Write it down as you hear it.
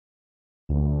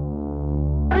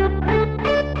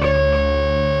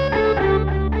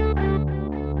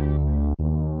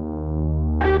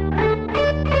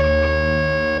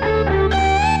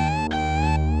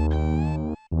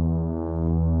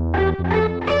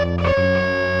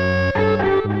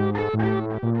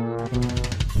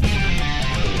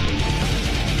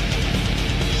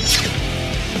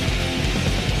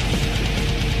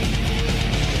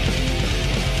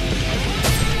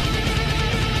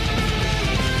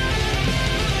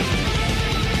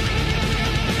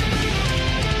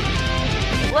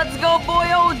oh boy,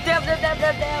 oh,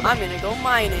 dab. I'm gonna go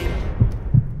mining.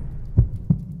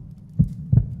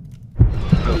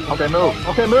 Okay, move.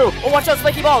 Okay, move. Oh, watch out,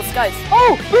 spiky balls, guys.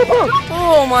 Oh, super.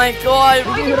 Oh my god.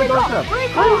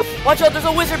 Recall. Watch out, there's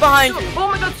a wizard behind you. Oh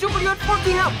my god, Super, you had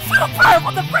 14 health. Super,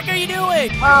 what the frick are you doing?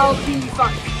 Oh, he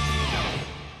fuck.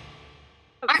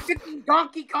 I freaking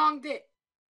Donkey Konged it.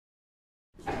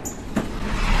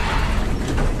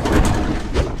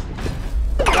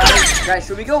 Guys,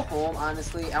 should we go home,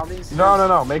 honestly?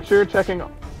 No. Make sure you're checking.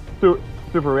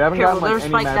 Super, we haven't gotten like any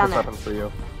magic weapons for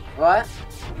you. What?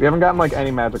 We haven't gotten like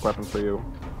any magic weapons for you.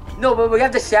 No, but we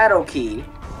have the shadow key.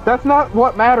 That's not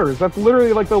what matters. That's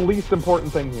literally like the least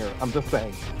important thing here. I'm just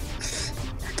saying.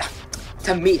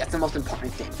 To me, that's the most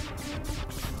important thing.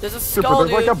 There's a Super, skull,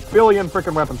 there's like a billion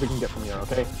freaking weapons you can get from here,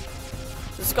 okay?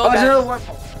 The skull. There's another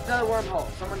wormhole. Another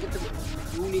wormhole. Someone get the.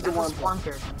 You need the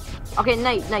wormhole. Okay,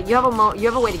 Knight, you have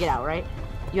a way to get out, right?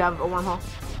 You have a wormhole.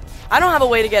 I don't have a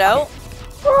way to get out.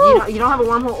 You don't have a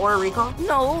wormhole or a recall?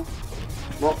 No.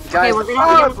 Well, guys, okay, we're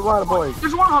gonna a lot of boys.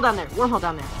 There's a wormhole down there. Wormhole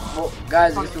down there. Well,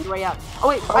 guys, on the way out. Oh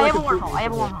wait, I have a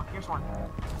wormhole. Here's one.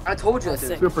 I told you.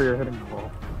 Super, you're hitting the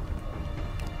wall.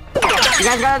 You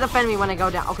guys gotta defend me when I go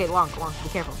down. Okay, Long, be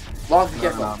careful. Long, be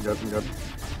careful. No, I'm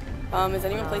good. Is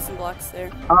anyone placing blocks there?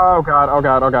 Oh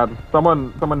god.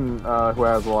 Someone who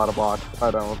has a lot of blocks. I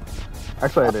don't.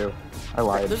 Actually, I do. I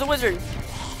lied. There's a wizard.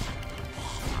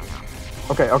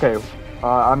 Okay.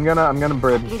 I'm gonna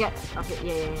bridge. You can get.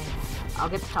 Okay, yeah. I'll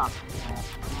get the top.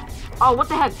 Oh, what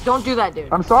the heck? Don't do that, dude.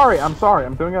 I'm sorry. I'm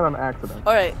doing it on accident.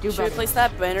 Alright, should we place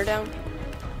that banner down?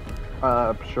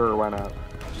 Sure, why not?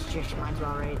 Just might as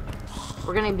well, right?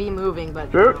 We're gonna be moving,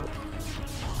 but... Shoot!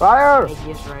 Fire!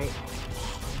 Yes, right.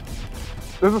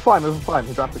 There's a slime.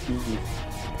 He dropped the key.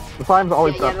 The slimes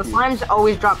always drop the keys. slimes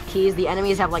always drop keys. The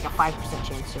enemies have like a 5%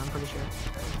 chance, so I'm pretty sure.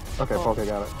 Okay, Oh. okay,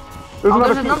 got it.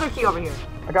 There's another key over here.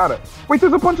 I got it. Wait,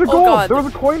 there's a bunch of gold! God. There was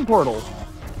a coin portal!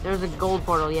 There's a gold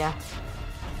portal, yeah.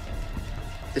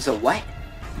 There's a what?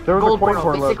 There was Gold a coin portal.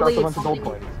 portal that dropped a Basically, bunch of gold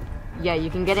something- coins. Yeah,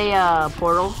 you can get a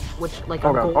portal, which like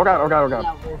Oh a god, gold oh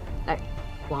god.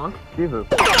 Long. Jesus.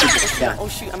 Yeah. Oh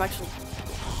shoot, I'm actually...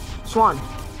 Swan.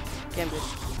 Okay, I'm good.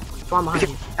 Swan behind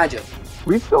you. How'd you?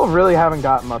 We still really haven't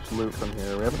gotten much loot from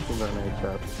here. We haven't seen very many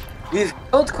chests. We've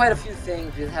built quite a few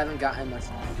things, we haven't gotten much.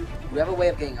 We have a way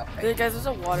of getting up Hey, there. guys, there's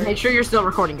a water. Make sure you're still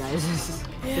recording, guys.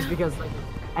 Yeah. Just because like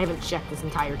I haven't checked this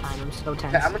entire time. I'm so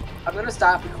tense. Okay, I'm gonna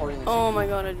stop recording this. Oh my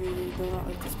god, I really do not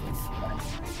like this place.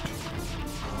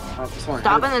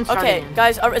 Stop and then start Okay, again.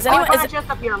 guys, is I anyone... found a chest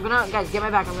up here. Guys, get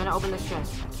my back. I'm gonna open this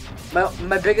chest.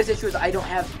 My biggest issue is I don't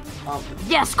have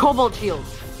Yes, cobalt shield.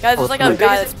 Guys, there's like a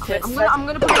guy that's pissed. I'm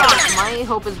gonna put it on. My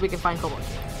hope is we can find cobalt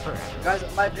shield.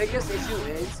 guys, my biggest issue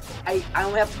is I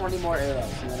only have 20 more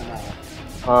arrows and then I'm out.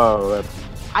 Oh, that's...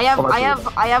 I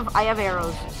have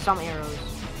arrows. Some arrows.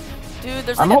 Dude,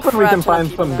 there's I'm like hoping we can find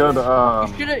some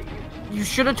good, You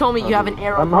should have told me you have an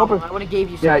arrow. I'm problem. hoping- I would have gave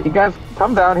you some. Yeah, you guys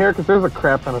come down here because there's a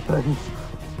crap ton of things.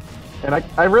 And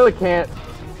I really can't...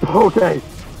 Okay.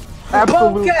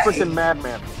 Absolute Okay. freaking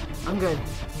madman. I'm good.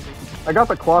 I got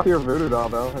the clothier voodoo doll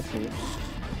though, that's neat.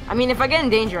 I mean, if I get in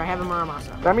danger, I have a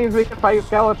Muramasa. That means we can fight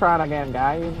Skeletron again,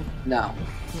 guys. No.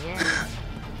 Yeah.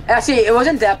 Actually, it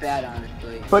wasn't that bad,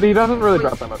 honestly. But he doesn't really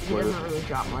drop that much He loot. doesn't really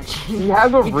drop much. He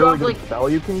has a He really dropped, good like- spell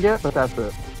you can get, but that's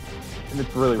it. And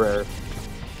it's really rare.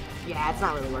 Yeah, it's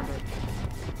not really worth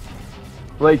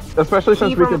it. Like, especially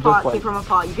since Key we from a could pot. just Key like... from a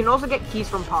pot. You can also get keys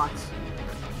from pots.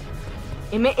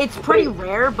 It's pretty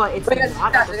rare, but it's Wait, guys,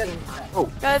 not at the guys, same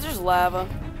time. Guys, there's lava.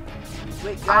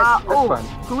 Wait, guys. fine.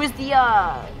 Who is the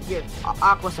here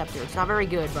Aqua Scepter? It's not very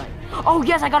good, but oh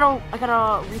yes, I got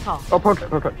a recall. Oh, okay.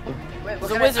 Wait, The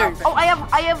what wizard. Oh, I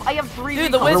have 3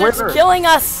 Dude, the recalls. wizard's wizard. killing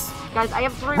us! Guys, I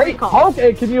have 3 Hey, recalls.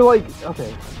 okay, can you like...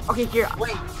 Okay. Okay, here.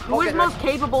 Wait, Who is most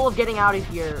capable of getting out of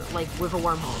here, like, with a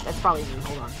wormhole? That's probably me.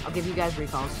 Hold on. I'll give you guys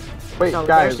recalls. Wait, So,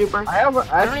 guys, they're super. I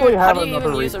actually even- how have do you another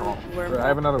even use a recall. wormhole? I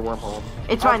have another wormhole.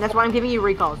 It's fine. That's why I'm giving you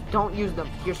recalls. Don't use them.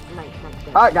 You're nice.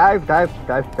 Alright, guys.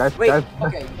 Wait, guys.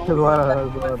 okay.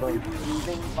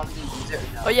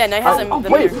 Oh yeah, Knight has the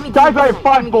wait, mirror. guys, I have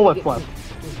 5 bullets left.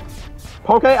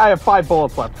 Okay, I have 5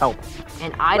 bullets left. Help.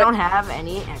 And I don't have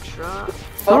any extra.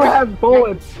 Who has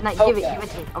bullets? Night, give it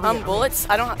to me. Over here. Bullets?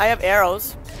 I have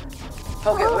arrows.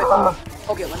 Okay, wait.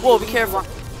 Okay, Whoa, be careful.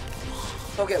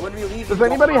 Okay, when we leave. Does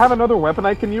anybody have another weapon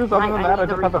I can use? Other than I that, I need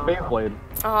just the have a recall. base blade.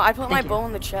 I put my Thank you. bow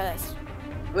in the chest.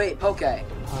 Wait, okay.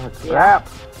 Oh, crap.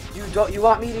 You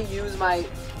want me to use my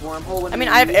wormhole when I mean,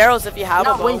 we I have leave? arrows if you have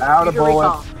a bow. Out of Take your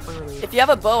bullets. recall when we leave. If you have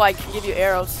a bow, I can give you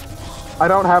arrows. I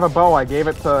don't have a bow. I gave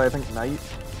it to, I think, Knight.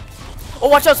 Oh,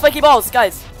 watch out, spiky balls,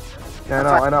 guys. Yeah,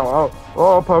 I know.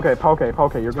 Oh, Poke, you're Fine,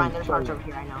 getting there's hearts over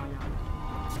here. I know.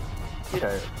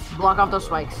 Okay. Block off those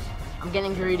spikes. I'm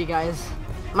getting greedy, guys.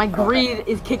 My greed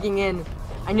is kicking in.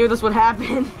 I knew this would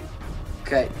happen.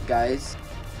 Okay, guys.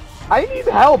 I need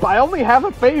help. I only have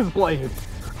a phase blade.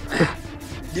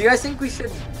 Do you guys think we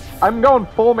should? I'm going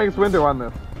full Mace Windu on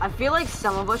this. I feel like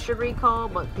some of us should recall,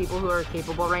 but people who are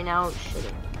capable right now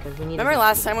shouldn't. Because we need. Remember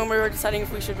last time when we were deciding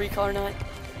if we should recall or not?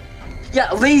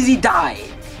 Yeah, lazy died.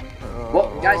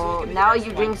 Well, guys, Oh, we now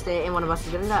you jinxed it, and one of us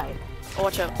is gonna die. Oh,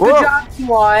 watch out. Good job,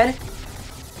 Swan.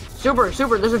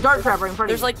 Super. There's a dart trap right in front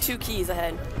of There's you. like 2 keys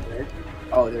ahead.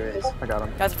 Oh, there is. I got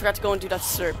him. Guys, I forgot to go and do that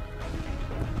slurp.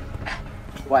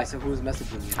 Why? So who's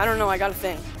messaging you? I don't know, I got a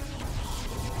thing.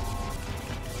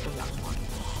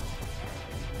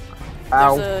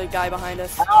 Ow. There's a guy behind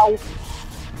us. Ow.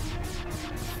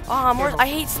 Oh, I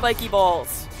hate spiky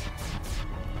balls.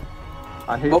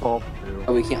 I hate balls too.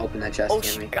 Oh, we can't open that chest, Oh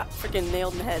can we? shit, got freaking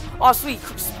nailed in the head. Oh, sweet,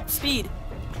 speed.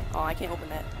 Oh, I can't open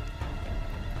that.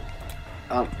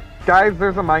 Guys,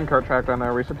 there's a minecart track down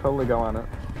there. We should totally go on it.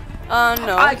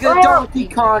 No. I could Donkey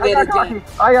Kong it again.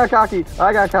 I got cocky.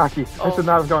 I Oh. should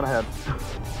not have gone ahead.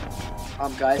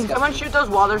 Guys. Can someone shoot those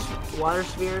water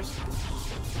spheres?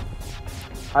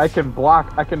 I can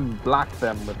block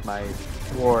them with my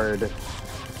sword.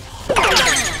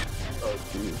 Oh,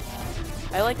 jeez.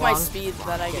 I like my speed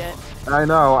that I get. I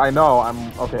know.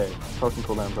 I'm okay. Potion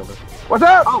cooldown's over. What's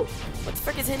up? Oh, What the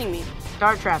frick is hitting me?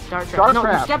 dart trap. Dart No,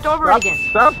 trap. you stepped over Stop, it again.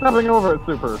 Stop stepping over it,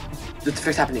 Super. What the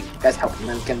frick's happening? Guys, help!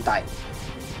 I'm gonna die.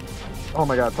 Oh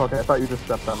my god, okay, I thought you just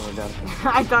stepped on it again.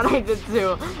 I thought I did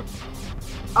too.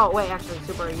 Oh wait, actually,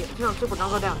 Super, Super, don't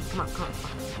go down. Come on.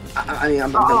 I mean,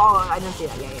 I'm. Oh, I didn't see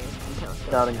that. Yeah. Okay.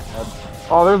 Scouting ahead.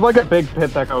 Oh, there's like a big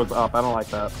pit that goes up. I don't like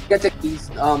that. Get the keys,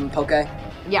 Poke.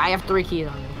 Yeah, I have 3 keys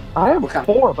on me. I have Okay.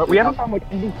 4, but we haven't found like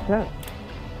any set.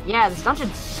 Yeah, this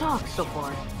dungeon sucks so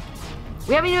far.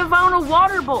 We haven't even found a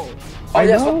water bowl. I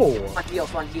yes, know.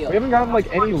 One heal. We haven't gotten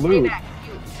like any loot.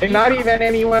 And not even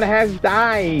anyone has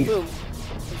died. Boom.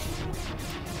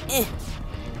 Eh.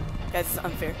 Guys, this is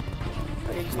unfair. I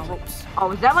gotta use my ropes.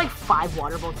 Oh, is that like 5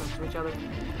 water bowls next to each other?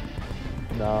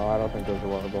 No, I don't think those are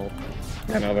water bowls.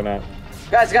 Yeah, no, they're not.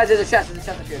 Guys, there's a chest. There's a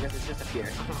chest up here. Guys, there's a chest up here.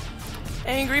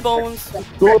 Angry bones.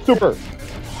 Go Super.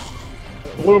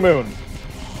 Blue Moon.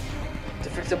 To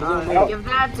fix the blue moon.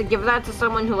 Give that to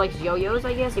someone who likes yo-yos,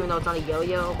 I guess, even though it's not a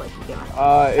yo-yo, but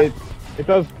yeah. It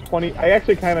does 20. I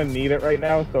actually kind of need it right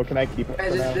now, so can I keep it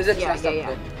Guys, for now? there's a chest up Yeah.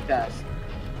 there. Chest.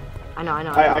 I know.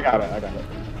 I got it.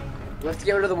 We have to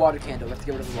get rid of the water candle.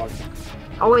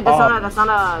 Oh wait, that's not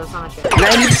a shit.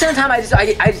 90% of the time, I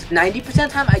just 90% of the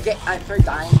time I start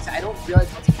dying. So I don't realize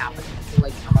what's happening until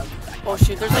like I'm about to die. Oh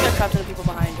shoot, there's like a crap ton of people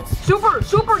behind us.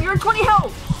 Super, you're at 20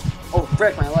 health! Oh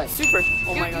frick, my life. Super.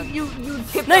 Oh my god. You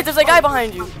tipped Nate, that there's a guy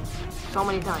behind you. so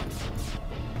many times.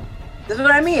 This is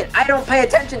what I mean. I don't pay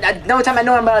attention. No time I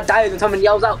know I'm about to die when someone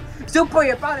yells out, "Super,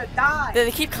 you're about to die!" They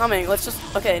keep coming. Let's just.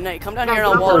 Okay, Nate, come down No, here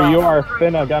and I'll Super, wall it You off. are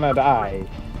finna gonna die.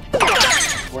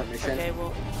 What mission? Okay,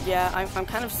 well, yeah, I'm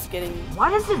kind of just getting. Why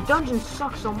does this dungeon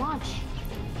suck so much?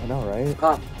 I know, right?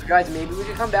 Guys, maybe we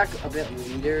could come back a bit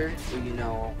later, you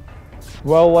know.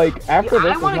 Well, like, after Yeah, I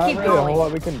this, there's wanna not keep really a going. whole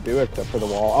lot we can do except for the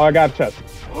wall. Oh, I got a chest.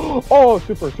 Oh,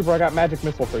 Super, I got magic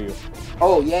missile for you.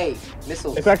 Oh, yay.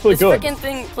 Missiles. It's actually This good.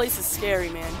 freaking place is scary,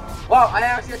 man. Wow, I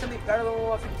actually got something better than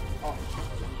what Oh.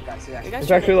 Guys, see that? You guys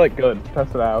It's actually, like, good.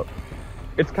 Test it out.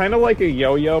 It's kind of like a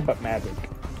yo-yo, but magic.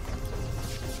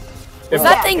 Was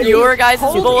that thing your guys'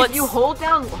 bullets? If you hold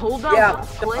down Yeah.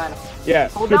 left click. Yeah,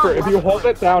 Hold Super, down if you left hold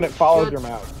click. it down, it follows Good. your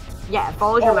mouse. Yeah, it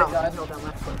follows Oh your my mouse. God. If you hold down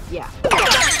left click. Yeah.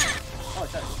 Oh,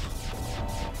 sorry.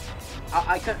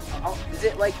 I couldn't. Oh, is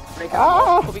it like break out?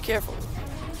 Ah! Oh, be careful.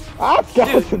 Ah,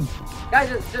 skeleton! Guys,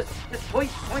 just point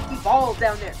the balls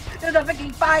down there. There's a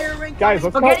freaking fire ring. Guys,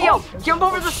 let's go. Spaghetti-o! Jump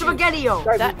over the shoot. spaghetti-o!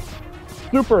 Guys, That.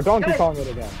 Super, Donkey Guys. Kong it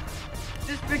again.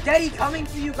 There's spaghetti coming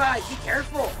for you guys. Be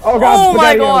careful. Oh god, Oh my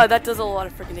spaghetti. god, that does a lot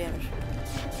of freaking damage.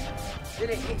 Did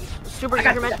it hit you? Super, I use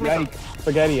got your magic that. missile.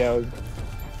 Yikes, SpaghettiOs.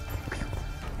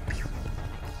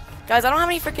 Guys, I don't have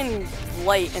any freaking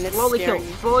light and it's Slowly kill. scaring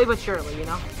me. Slowly but surely, you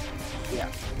know? Yeah.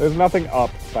 There's nothing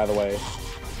up, by the way.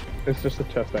 It's just a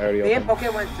chest I already Me and opened.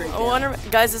 Poke went straight I down. wonder,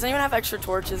 guys, does anyone have extra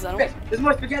torches? I don't. Hey, there's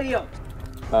more spaghetti-o.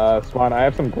 Swan, I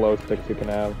have some glow sticks you can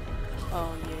have.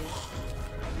 Oh yeah.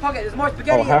 Poke, there's more Oh,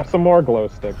 spaghetti-o. have some more glow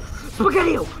sticks.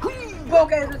 Spaghetti-o! Poke,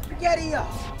 there's spaghetti-o.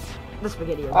 The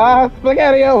spaghetti-o. Ah,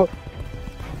 SpaghettiO!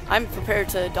 I'm prepared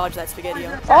to dodge that spaghetti.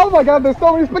 Oh my god, there's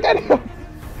so many SpaghettiO!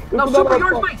 No, Super,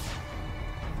 yours, Mike!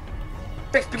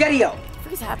 Big spaghetti-o.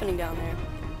 What is happening down there?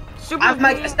 Super, I've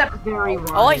made a being step. very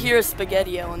wrong. All I hear is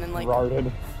spaghetti and then like.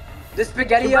 Rarded. The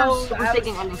SpaghettiOs, Super I was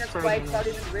taking sitting on there the twice, third I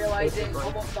didn't realize it, basically.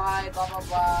 almost died, blah blah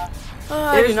blah.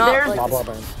 I do not There's- like Blah, this.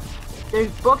 blah, blah.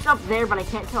 There's books up there, but I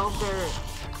can't tell if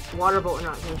they're water boat or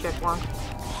not. Can you check one?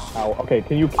 Ow, okay,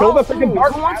 can you kill the freaking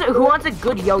dark who wants a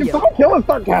good Can yo-yo? someone kill this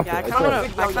dark Yeah, captain?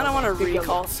 I kind of want to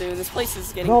recall soon. This place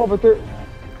is getting. No, but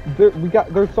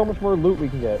there's so much more loot we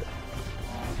can get.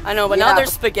 I know, but Yeah. now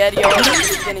there's spaghetti.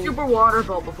 It's getting Super water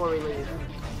boat before we leave.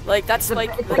 like that's It's a-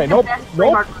 like. it's Okay, like nope, the best nope,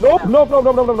 free market nope, now. nope, nope,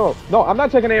 nope, nope, nope, nope. No, I'm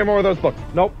not checking any more of those books.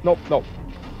 Nope, nope, nope.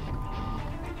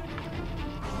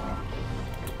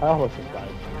 I almost just died.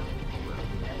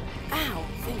 Ow,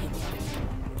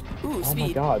 thingy. Ooh, Oh my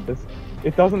speed. god,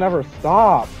 it doesn't ever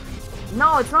stop.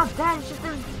 No, it's not that. It's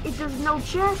just there's no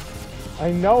chest.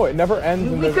 I know, it never ends.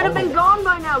 and We there's could have only- been gone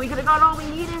by now. We could have got all we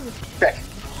needed. Frick.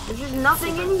 There's just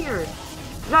nothing in here.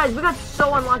 Guys, we got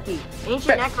so unlucky. Ancient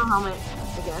Frick. Necro helmet,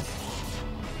 I guess.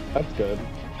 That's good.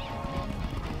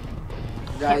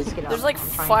 Guys, Pick it up. There's like I'm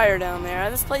trying. fire down there.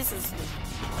 This place is.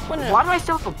 Why do I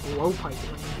still have a blowpipe?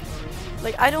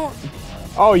 Like I don't.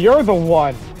 Oh, you're the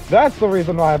one. That's the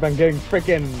reason why I've been getting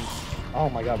freaking. Oh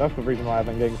my god, that's the reason why I've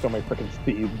been getting so many freaking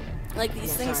steeds. Like these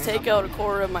Yeah, things sorry. take out a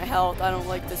quarter of my health. I don't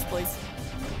like this place.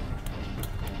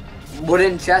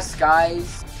 wooden chest,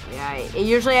 guys. Yeah, it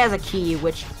usually has a key,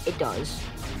 which it does.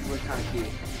 What kind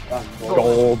of key?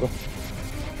 Gold.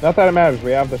 Not that it matters,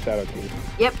 we have the shadow key.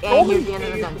 Yep, and here's the end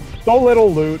of the dungeon. So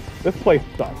little loot. This place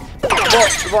sucks. Well,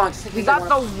 come on, just in We case got I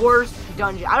wanna- the worst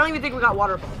dungeon. I don't even think we got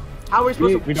water. How are we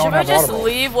supposed to? We don't Should I have just water bottles.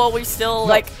 leave while we still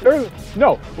like?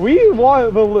 No, we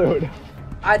want the loot.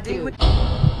 I think we.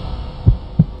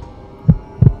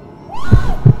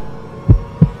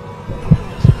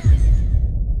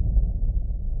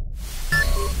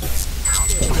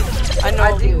 I know.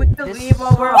 I think we Dude, can this leave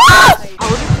while we're. How did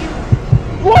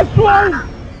you? What's wrong?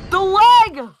 The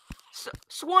leg!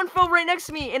 Swan fell right next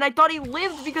to me, and I thought he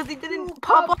lived because he didn't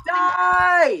pop up.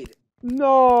 Died.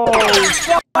 No. What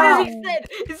as he said,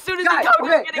 as soon as Guys, he got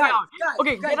okay, getting guys, out. guys,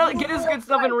 Okay, guys, get his move good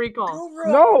stuff and guys, recall. move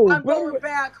real. No, I'm but- going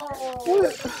back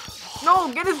home.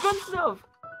 No, get his good stuff.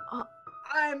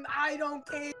 I don't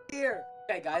care.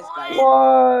 Okay, guys,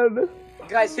 What?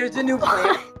 guys, here's the new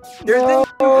plan. Here's the No.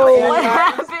 new What plan,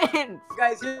 guys. happened?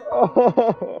 Guys, here.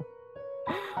 Oh.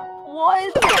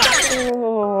 What?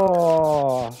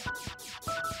 Oh.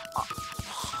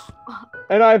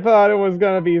 And I thought it was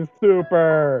gonna be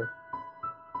super.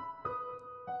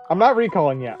 I'm not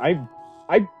recalling yet.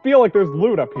 I feel like there's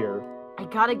loot up here. I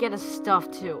gotta get his stuff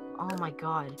too. Oh my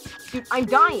god. Dude, I'm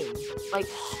dying. Like,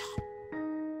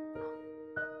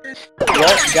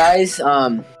 Well, guys,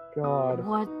 God.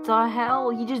 what the hell?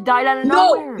 He just died out of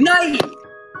no, nowhere. Night.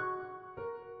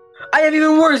 I have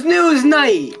even worse news,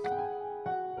 Night.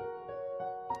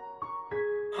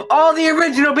 All the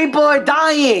original people are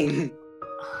dying.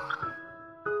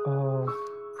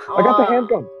 I got the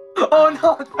handgun. Oh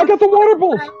no. I got the water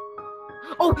bolt.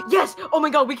 Oh, yes! Oh my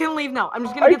god, we can leave now. I'm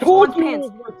just gonna I get told Swan's you pants.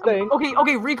 it was worth saying.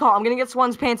 Okay, recall. I'm gonna get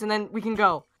Swan's pants and then we can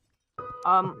go.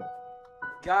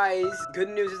 Guys, good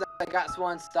news is I got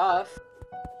Swan's stuff.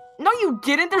 No, you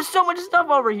didn't. There's so much stuff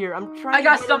over here. I'm trying. I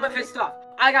got to some of his stuff.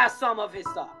 I got some of his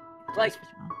stuff. Like,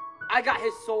 I got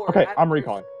his sword. Okay, I- I'm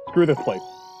recalling. Screw this place.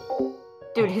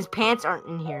 Dude, his pants aren't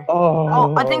in here. Oh.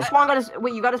 Oh, I think Swan got his.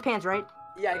 Wait, you got his pants, right?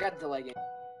 Yeah, I got the legging.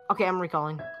 Okay, I'm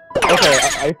recalling. Okay,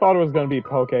 I thought it was gonna be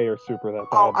Poke or Super that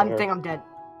Oh, died I there. think I'm dead.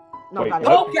 No, Wait, got it.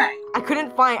 what? Okay. I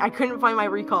couldn't find my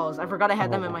recalls. I forgot I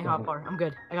had them in my hotbar. I'm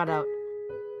good. I got out.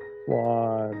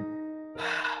 One.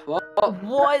 Well,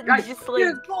 What? guys, Just like.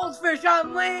 there's goldfish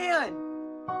on land.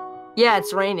 Yeah,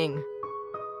 it's raining.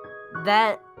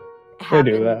 That They happened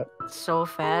do that. so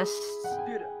fast.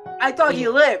 Dude, I thought he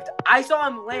lived. I saw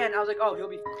him land. I was like, oh, he'll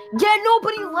be. Yeah,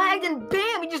 nobody lagged and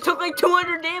bam, he just took like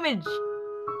 200 damage.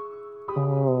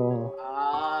 Oh.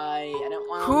 I don't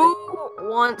want. Who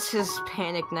wants his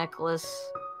panic necklace?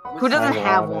 Who doesn't I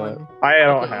have want one? it. I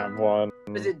don't Okay. have one.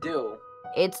 What does it do?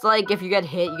 It's like if you get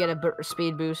hit, you get a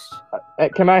speed boost.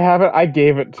 Can I have it? I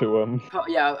gave it to him.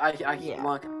 Yeah, I Yeah.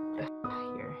 want.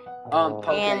 Here.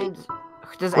 Okay. And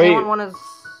does Wait. anyone want to?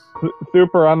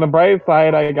 Super, on the bright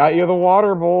side, I got you the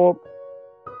water bolt.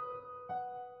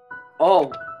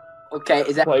 Oh, okay.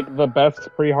 Is that? Like the best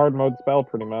pre-hard mode spell,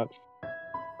 pretty much.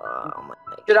 Oh my.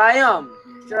 Should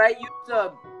I use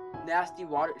the nasty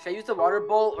water? Should I use the water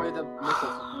bolt or the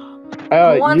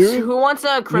missile? Who wants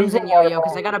a crimson the water yo-yo?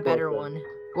 Because I got a bolt. better one.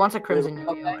 Who wants a crimson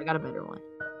yo-yo? Okay. I got a better one.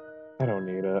 I don't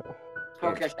need it.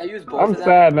 Okay, should I use both I'm of them?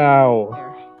 sad now. Here.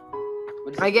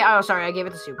 What is I it? get. Oh, sorry, I gave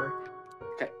it to Super.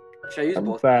 Should I use I'm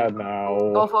both? sad now.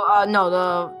 Go for no.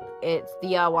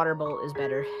 The water bolt is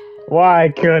better.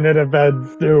 Why couldn't it have been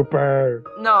Super?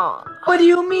 No. What do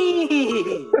you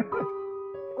mean?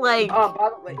 Like,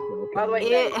 by the way, it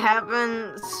Nate,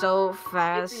 happened so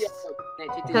fast. Nate,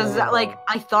 take the Because, yellow. like,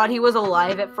 I thought he was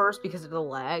alive at first because of the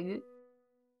lag.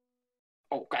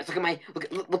 Oh, guys, look at my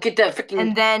look at the freaking.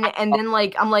 And then,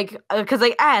 like, I'm like, because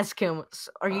I asked him,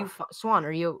 "Are you Swan?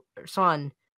 Are you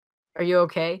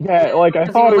okay?" Yeah, like I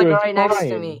Because thought he was it like was right next to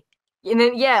fine. me. And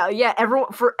then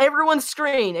everyone's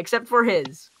screen except for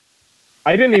his.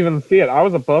 I didn't even see it. I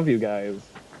was above you guys.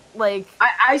 Like,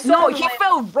 I saw no, him he land-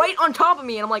 fell right on top of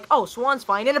me, and I'm like, "Oh, Swan's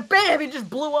fine," and bam, he just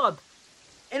blew up.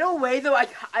 In a way, though, I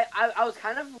was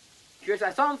kind of curious.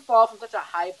 I saw him fall from such a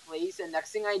high place, and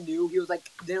next thing I knew, he was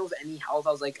like, didn't have any health.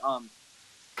 I was like,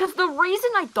 Because the reason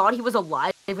I thought he was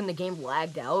alive when the game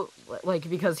lagged out, like,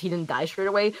 because he didn't die straight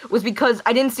away, was because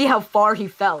I didn't see how far he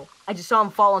fell. I just saw him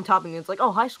fall on top of me. It's like,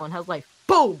 oh, hi, Swan, how's life?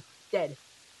 Boom! Dead.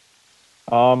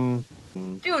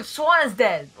 Dude, Swan is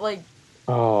dead. Like,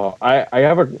 Oh, I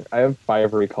have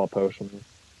 5 recall potions.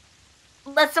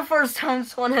 that's the first time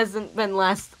Swan hasn't been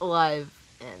last alive.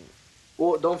 And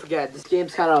well, don't forget, this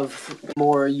game's kind of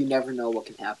more. You never know what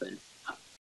can happen.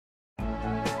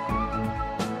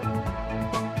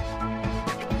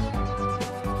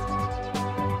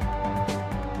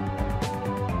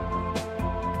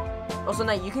 also,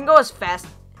 now you can go as fast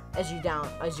as you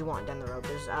want down the road.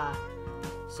 There's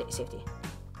safety.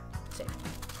 Safe.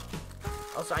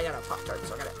 Also, I got a Pop-Tart,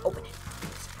 so I gotta open it.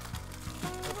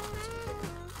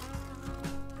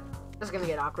 This is gonna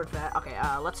get awkward fast. Okay,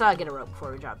 let's get a rope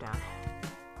before we drop down.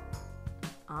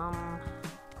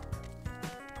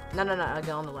 No,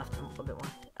 go on the left a bit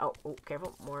more. Oh,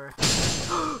 careful, more.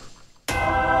 Oh,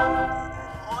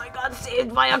 I got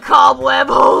saved by a cobweb!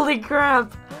 Holy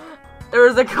crap! There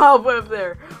was a cobweb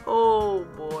there! Oh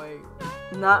boy.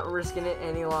 Not risking it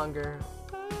any longer.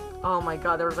 Oh my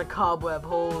god, there was a cobweb,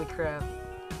 holy crap.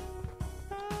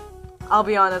 I'll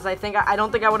be honest, I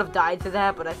don't think I would have died to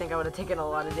that, but I think I would have taken a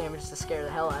lot of damage to scare the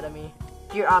hell out of me.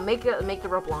 Here, make the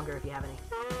rope longer if you have any.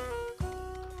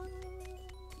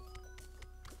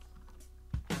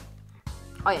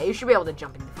 Oh yeah, you should be able to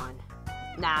jump in fine.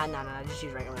 Nah, just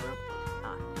use regular rope.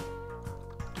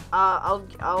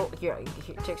 Here,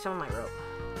 take some of my rope.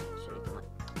 So you can let...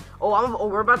 Oh,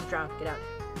 we're about to drown. Get out.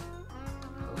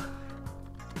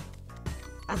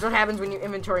 That's what happens when you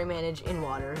inventory manage in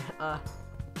water.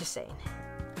 Just saying.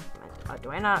 Do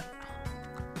I not?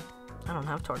 I don't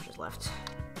have torches left.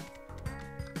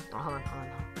 Oh, hold on.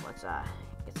 Let's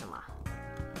get some.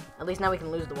 At least now we can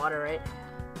lose the water, right?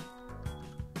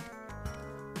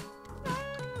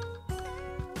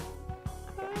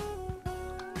 Okay.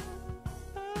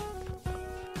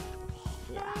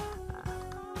 Yeah.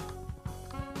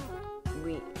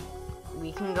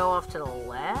 We can go off to the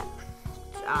left.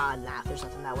 Nah, there's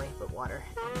nothing that way but water.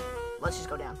 Let's just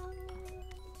go down.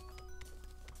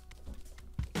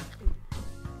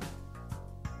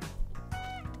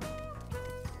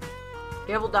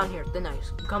 Careful down here. They're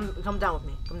nice. Come down with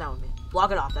me. Come down with me.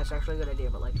 Block it off. That's actually a good idea,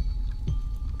 but like, we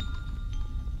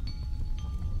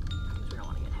don't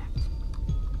want to get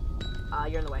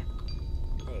hacked. You're in the way.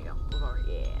 There you go. Move over.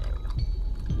 Yeah, there we go.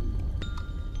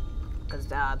 Because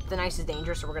the ice is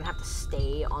dangerous, so we're gonna have to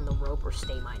stay on the rope or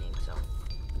stay mining. So.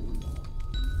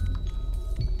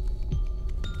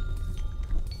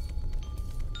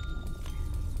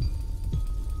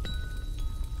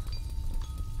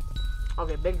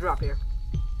 Okay, big drop here.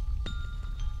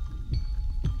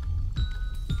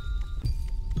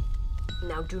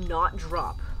 Now do not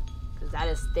drop, because that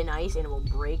is thin ice and it will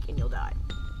break and you'll die.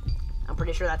 I'm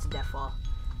pretty sure that's a death fall.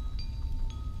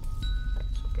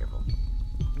 So careful.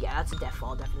 Yeah, that's a death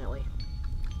fall, definitely.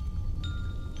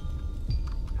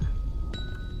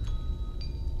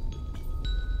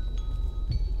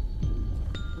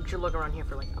 We should look around here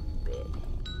for like a bit.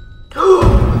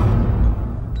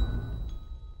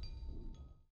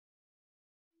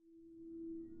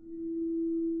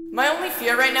 My only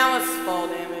fear right now is